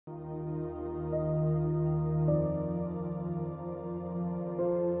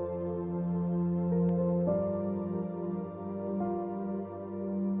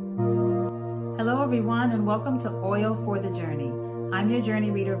and welcome to Oil for the Journey. I'm your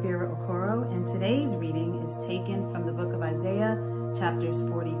journey reader, Vera Okoro, and today's reading is taken from the book of Isaiah, chapters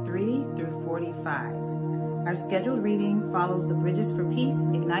 43 through 45. Our scheduled reading follows the Bridges for Peace,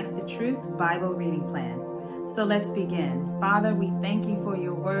 Ignite the Truth Bible reading plan. So let's begin. Father, we thank you for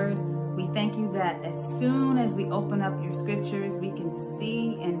your word. We thank you that as soon as we open up your scriptures, we can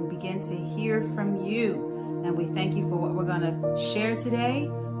see and begin to hear from you. And we thank you for what we're going to share today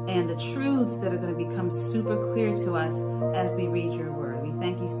and the truths that are going to become super clear to us as we read your word. We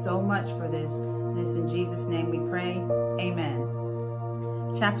thank you so much for this. And it's in Jesus' name we pray.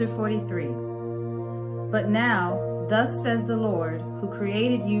 Amen. Chapter 43. But now, thus says the Lord, who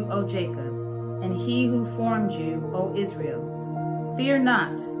created you, O Jacob, and he who formed you, O Israel. Fear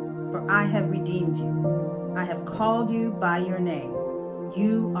not, for I have redeemed you. I have called you by your name.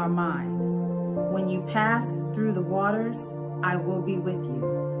 You are mine. When you pass through the waters, I will be with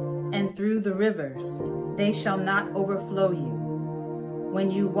you, and through the rivers, they shall not overflow you. When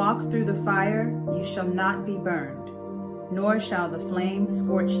you walk through the fire, you shall not be burned, nor shall the flame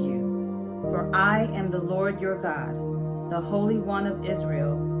scorch you. For I am the Lord your God, the Holy One of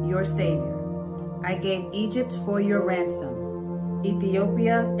Israel, your Savior. I gave Egypt for your ransom,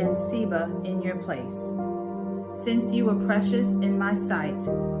 Ethiopia and Seba in your place. Since you were precious in my sight,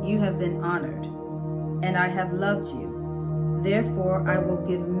 you have been honored, and I have loved you. Therefore I will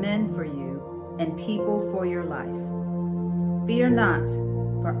give men for you and people for your life. Fear not,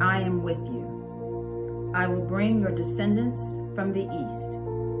 for I am with you. I will bring your descendants from the east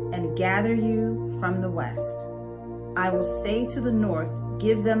and gather you from the west. I will say to the north,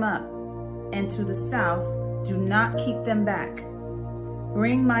 give them up, and to the south, do not keep them back.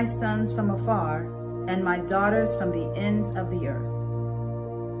 Bring my sons from afar and my daughters from the ends of the earth.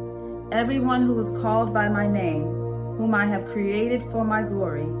 Everyone who is called by my name, whom I have created for my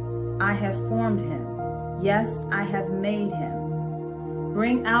glory, I have formed him. Yes, I have made him.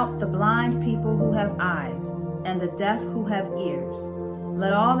 Bring out the blind people who have eyes, and the deaf who have ears.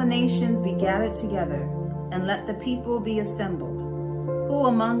 Let all the nations be gathered together, and let the people be assembled. Who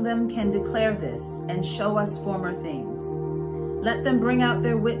among them can declare this and show us former things? Let them bring out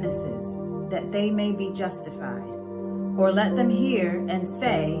their witnesses, that they may be justified. Or let them hear and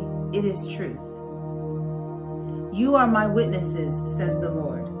say, it is truth. You are my witnesses, says the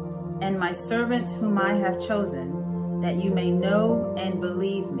Lord, and my servant whom I have chosen, that you may know and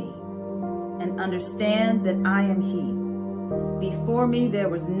believe me, and understand that I am he. Before me there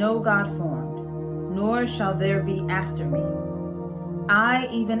was no God formed, nor shall there be after me. I,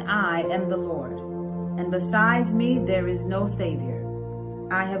 even I, am the Lord, and besides me there is no Savior.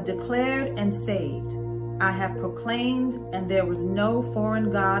 I have declared and saved. I have proclaimed, and there was no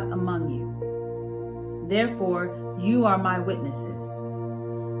foreign God among you. Therefore, you are my witnesses,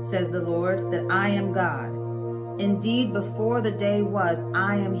 says the Lord, that I am God. Indeed, before the day was,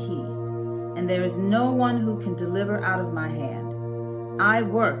 I am he, and there is no one who can deliver out of my hand. I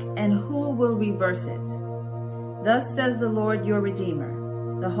work, and who will reverse it? Thus says the Lord your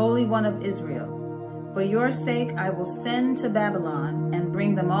Redeemer, the Holy One of Israel. For your sake I will send to Babylon and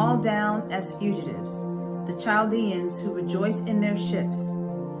bring them all down as fugitives, the Chaldeans who rejoice in their ships.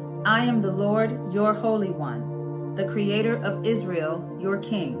 I am the Lord, your Holy One, the Creator of Israel, your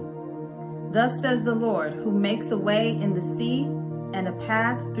King. Thus says the Lord, who makes a way in the sea and a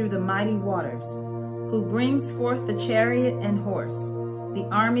path through the mighty waters, who brings forth the chariot and horse, the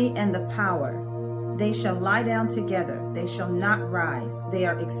army and the power. They shall lie down together, they shall not rise. They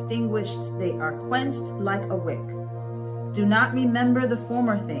are extinguished, they are quenched like a wick. Do not remember the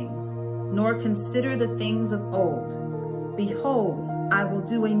former things, nor consider the things of old. Behold, I will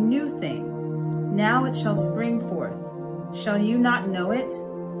do a new thing. Now it shall spring forth. Shall you not know it?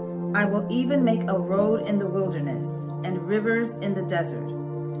 I will even make a road in the wilderness and rivers in the desert.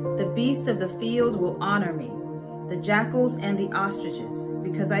 The beasts of the field will honor me, the jackals and the ostriches,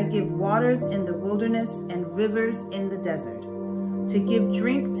 because I give waters in the wilderness and rivers in the desert, to give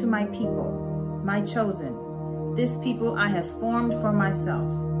drink to my people, my chosen, this people I have formed for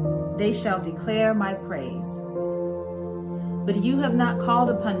myself. They shall declare my praise. But you have not called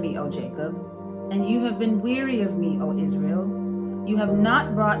upon me, O Jacob, and you have been weary of me, O Israel. You have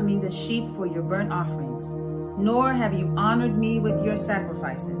not brought me the sheep for your burnt offerings, nor have you honored me with your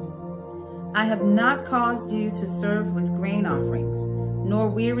sacrifices. I have not caused you to serve with grain offerings, nor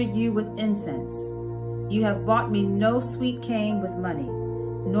wearied you with incense. You have bought me no sweet cane with money,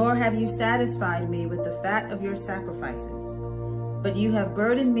 nor have you satisfied me with the fat of your sacrifices. But you have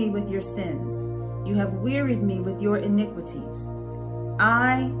burdened me with your sins. You have wearied me with your iniquities.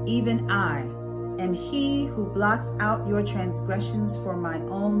 I, even I, am he who blots out your transgressions for my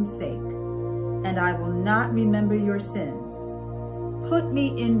own sake. and I will not remember your sins. Put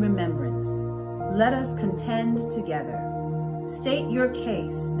me in remembrance. Let us contend together. State your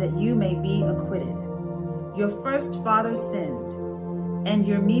case that you may be acquitted. Your first fathers sinned, and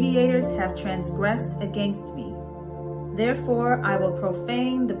your mediators have transgressed against me. Therefore I will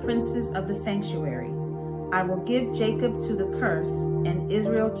profane the princes of the sanctuary. I will give Jacob to the curse and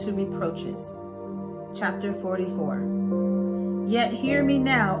Israel to reproaches. Chapter 44. Yet hear me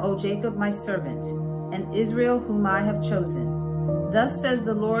now, O Jacob my servant, and Israel whom I have chosen. Thus says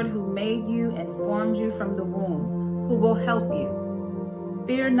the Lord who made you and formed you from the womb, who will help you.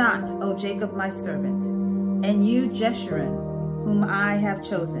 Fear not, O Jacob my servant, and you Jeshurun, whom I have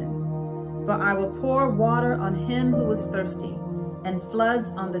chosen. For I will pour water on him who is thirsty, and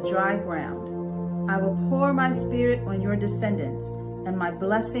floods on the dry ground. I will pour my spirit on your descendants, and my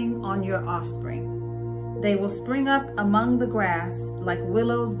blessing on your offspring. They will spring up among the grass like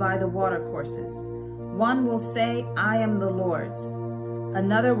willows by the watercourses. One will say, I am the Lord's.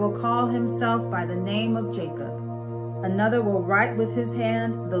 Another will call himself by the name of Jacob. Another will write with his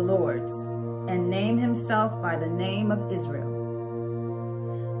hand the Lord's, and name himself by the name of Israel.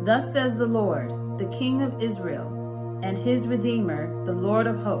 Thus says the Lord, the King of Israel, and his Redeemer, the Lord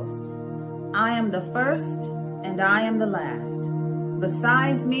of hosts. I am the first, and I am the last.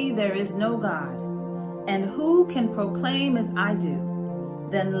 Besides me there is no God. And who can proclaim as I do?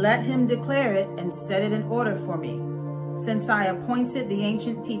 Then let him declare it and set it in order for me, since I appointed the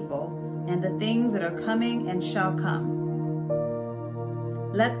ancient people and the things that are coming and shall come.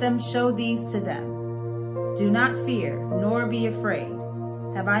 Let them show these to them. Do not fear, nor be afraid.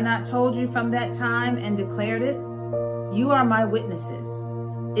 Have I not told you from that time and declared it? You are my witnesses.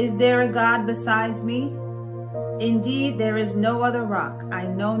 Is there a God besides me? Indeed, there is no other rock. I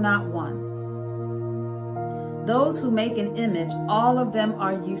know not one. Those who make an image, all of them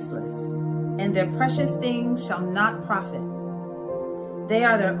are useless, and their precious things shall not profit. They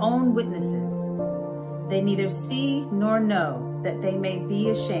are their own witnesses. They neither see nor know, that they may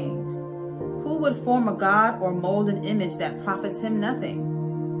be ashamed. Who would form a god or mold an image that profits him nothing?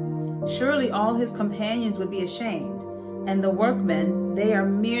 Surely all his companions would be ashamed, and the workmen, they are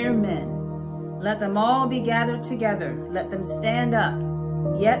mere men. Let them all be gathered together, let them stand up,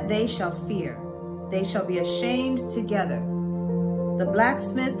 yet they shall fear. They shall be ashamed together. The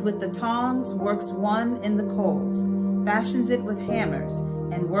blacksmith with the tongs works one in the coals, fashions it with hammers,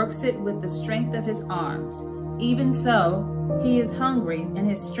 and works it with the strength of his arms. Even so, he is hungry, and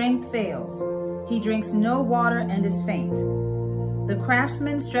his strength fails. He drinks no water and is faint. The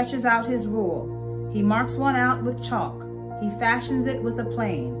craftsman stretches out his rule. He marks one out with chalk. He fashions it with a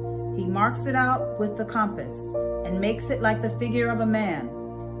plane. He marks it out with the compass, and makes it like the figure of a man,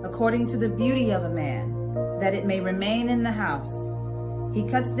 according to the beauty of a man, that it may remain in the house. He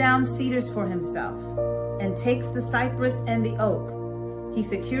cuts down cedars for himself, and takes the cypress and the oak. He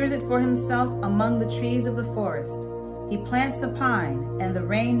secures it for himself among the trees of the forest. He plants a pine, and the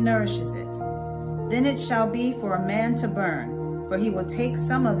rain nourishes it. Then it shall be for a man to burn, for he will take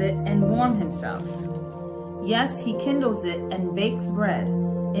some of it and warm himself. Yes, he kindles it and bakes bread.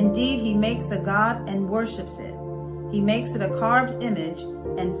 Indeed, he makes a god and worships it. He makes it a carved image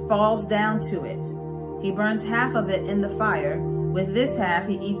and falls down to it. He burns half of it in the fire. With this half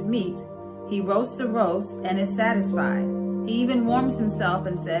he eats meat. He roasts a roast and is satisfied. He even warms himself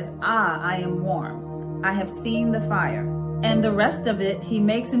and says, Ah, I am warm. I have seen the fire. And the rest of it he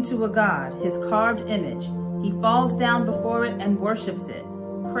makes into a god, his carved image. He falls down before it and worships it,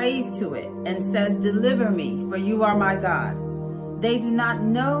 prays to it, and says, Deliver me, for you are my God. They do not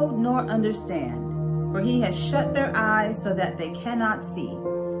know nor understand, for he has shut their eyes so that they cannot see,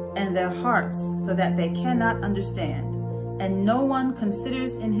 and their hearts so that they cannot understand. And no one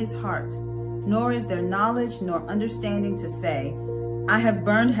considers in his heart, nor is there knowledge nor understanding to say, I have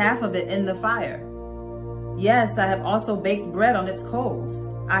burned half of it in the fire. Yes, I have also baked bread on its coals.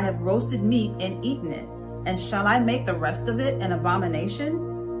 I have roasted meat and eaten it. And shall I make the rest of it an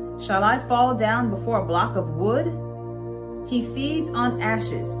abomination? Shall I fall down before a block of wood? He feeds on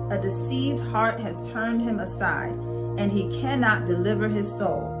ashes. A deceived heart has turned him aside, and he cannot deliver his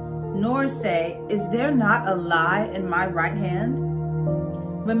soul, nor say, Is there not a lie in my right hand?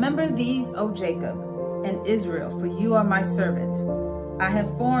 Remember these, O Jacob, and Israel, for you are my servant. I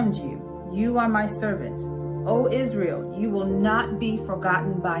have formed you. You are my servant. O Israel, you will not be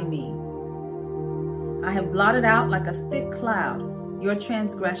forgotten by me. I have blotted out like a thick cloud your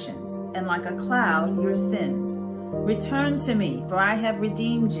transgressions, and like a cloud your sins. Return to me, for I have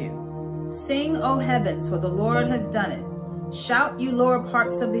redeemed you. Sing, O heavens, for the Lord has done it. Shout, you lower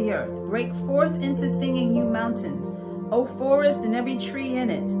parts of the earth. Break forth into singing, you mountains. O forest and every tree in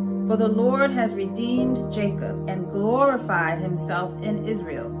it. For the Lord has redeemed Jacob and glorified himself in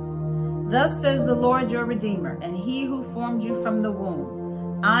Israel. Thus says the Lord your Redeemer, and he who formed you from the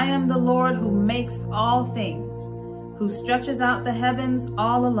womb. I am the Lord who makes all things, who stretches out the heavens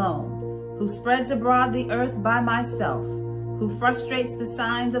all alone, who spreads abroad the earth by myself, who frustrates the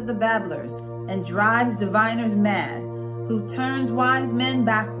signs of the babblers and drives diviners mad, who turns wise men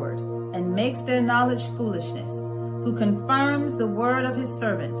backward and makes their knowledge foolishness, who confirms the word of his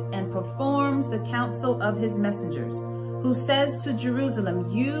servant and performs the counsel of his messengers, who says to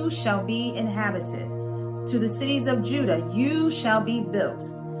Jerusalem, you shall be inhabited, to the cities of Judah, you shall be built,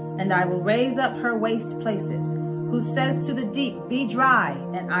 and I will raise up her waste places, who says to the deep, be dry,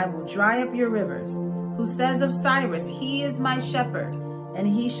 and I will dry up your rivers, who says of Cyrus, he is my shepherd, and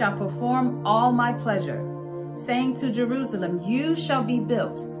he shall perform all my pleasure, saying to Jerusalem, you shall be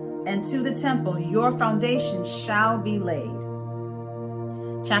built, and to the temple your foundation shall be laid.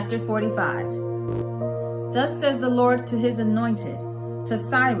 Chapter 45. Thus says the Lord to his anointed, to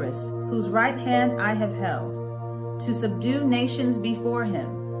Cyrus, whose right hand I have held, to subdue nations before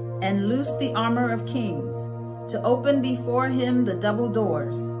him, and loose the armor of kings, to open before him the double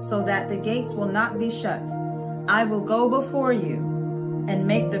doors, so that the gates will not be shut. I will go before you, and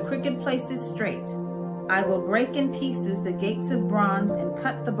make the crooked places straight. I will break in pieces the gates of bronze and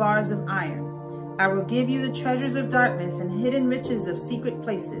cut the bars of iron. I will give you the treasures of darkness and hidden riches of secret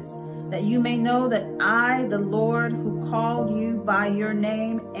places, that you may know that I, the Lord, who called you by your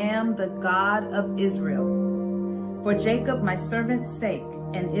name, am the God of Israel. For Jacob my servant's sake,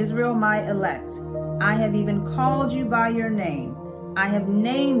 and Israel my elect, I have even called you by your name. I have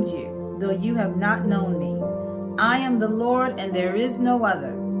named you, though you have not known me. I am the Lord, and there is no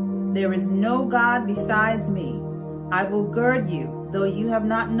other. There is no God besides me. I will gird you, though you have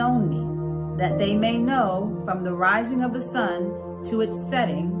not known me, that they may know from the rising of the sun to its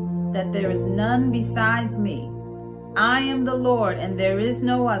setting that there is none besides me. I am the Lord, and there is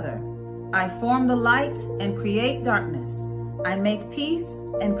no other. I form the light and create darkness. I make peace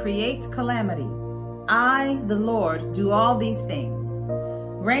and create calamity. I, the Lord, do all these things.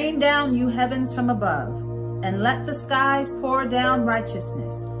 Rain down, you heavens from above, and let the skies pour down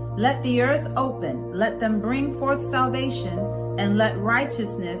righteousness. Let the earth open, let them bring forth salvation, and let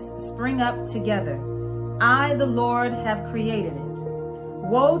righteousness spring up together. I, the Lord, have created it.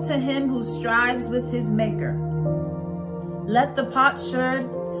 Woe to him who strives with his maker. Let the potsherd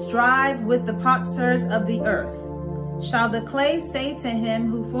strive with the potsherds of the earth. Shall the clay say to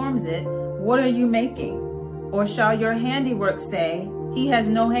him who forms it, what are you making? Or shall your handiwork say, he has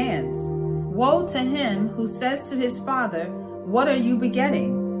no hands? Woe to him who says to his father, what are you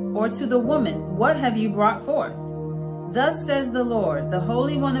begetting? Or to the woman, what have you brought forth? Thus says the Lord, the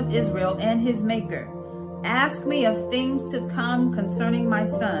Holy One of Israel and his Maker. Ask me of things to come concerning my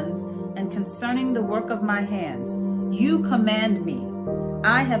sons and concerning the work of my hands. You command me.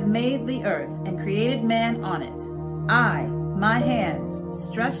 I have made the earth and created man on it. I, my hands,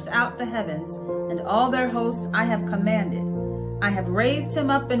 stretched out the heavens, and all their hosts I have commanded. I have raised him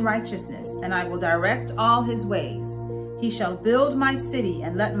up in righteousness, and I will direct all his ways. He shall build my city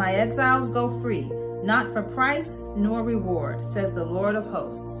and let my exiles go free, not for price nor reward, says the Lord of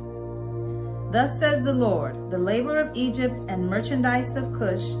hosts. Thus says the Lord, the labor of Egypt and merchandise of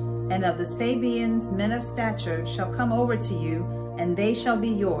Cush and of the Sabaeans, men of stature, shall come over to you, and they shall be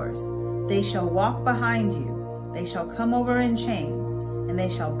yours. They shall walk behind you. They shall come over in chains, and they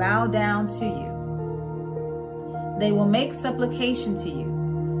shall bow down to you. They will make supplication to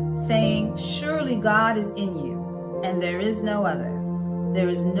you, saying, surely God is in you, and there is no other. There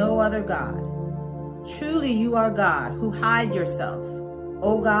is no other God. Truly you are God, who hide yourself,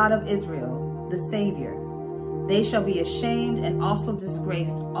 O God of Israel, the Savior. They shall be ashamed and also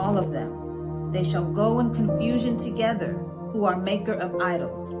disgraced, all of them. They shall go in confusion together, who are maker of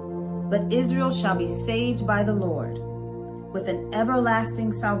idols. But Israel shall be saved by the Lord, with an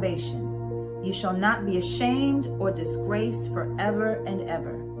everlasting salvation. You shall not be ashamed or disgraced forever and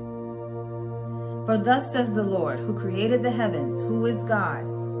ever. For thus says the Lord, who created the heavens, who is God,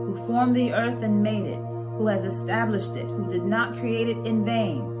 who formed the earth and made it, who has established it, who did not create it in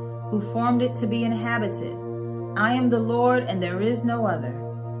vain, who formed it to be inhabited. I am the Lord, and there is no other.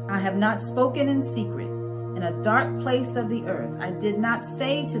 I have not spoken in secret. In a dark place of the earth, I did not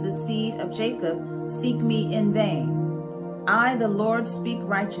say to the seed of Jacob, seek me in vain. I, the Lord, speak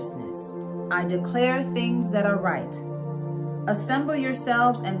righteousness. I declare things that are right. Assemble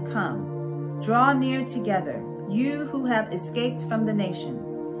yourselves and come. Draw near together, you who have escaped from the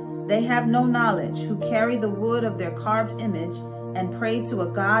nations. They have no knowledge, who carry the wood of their carved image and pray to a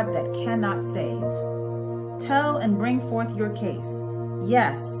God that cannot save. Tell and bring forth your case.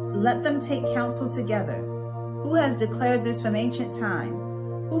 Yes, let them take counsel together. Who has declared this from ancient time?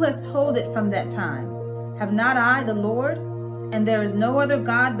 Who has told it from that time? Have not I the Lord? And there is no other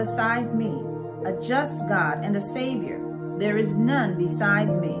God besides me, a just God and a Savior. There is none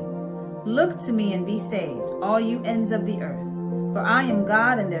besides me. Look to me and be saved, all you ends of the earth. For I am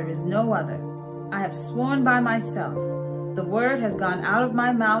God and there is no other. I have sworn by myself. The word has gone out of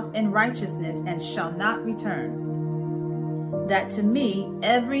my mouth in righteousness and shall not return. That to me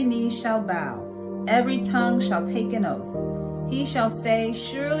every knee shall bow, every tongue shall take an oath. He shall say,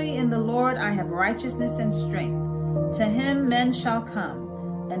 surely in the Lord I have righteousness and strength. To him men shall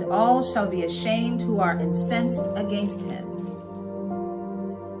come, and all shall be ashamed who are incensed against him.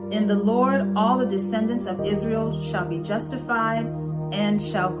 In the Lord all the descendants of Israel shall be justified and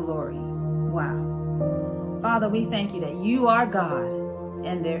shall glory. Wow. Father, we thank you that you are God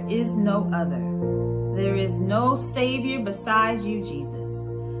and there is no other. There is no Savior besides you, Jesus.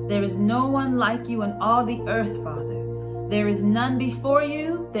 There is no one like you in all the earth, Father. There is none before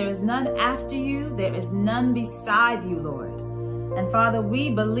you. There is none after you. There is none beside you, Lord. And Father,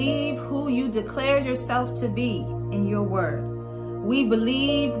 we believe who you declared yourself to be in your word. We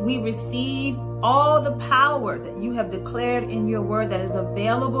believe, we receive all the power that you have declared in your word that is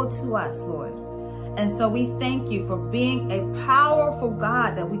available to us, Lord. And so we thank you for being a powerful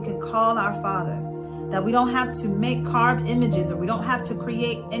God that we can call our Father, that we don't have to make carved images or we don't have to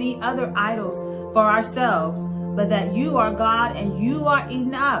create any other idols for ourselves, but that you are God and you are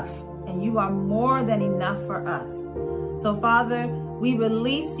enough and you are more than enough for us. So Father, we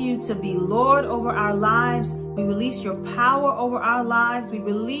release you to be Lord over our lives. We release your power over our lives. We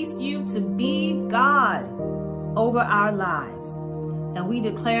release you to be God over our lives. And we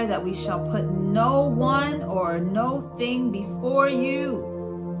declare that we shall put no one or no thing before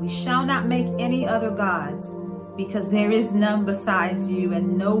you. We shall not make any other gods, because there is none besides you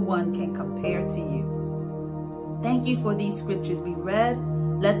and no one can compare to you. Thank you for these scriptures we read.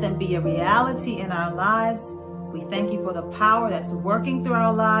 Let them be a reality in our lives. We thank you for the power that's working through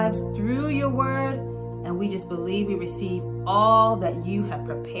our lives, through your word. And we just believe we receive all that you have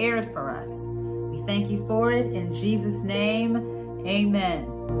prepared for us. We thank you for it in Jesus' name. Amen.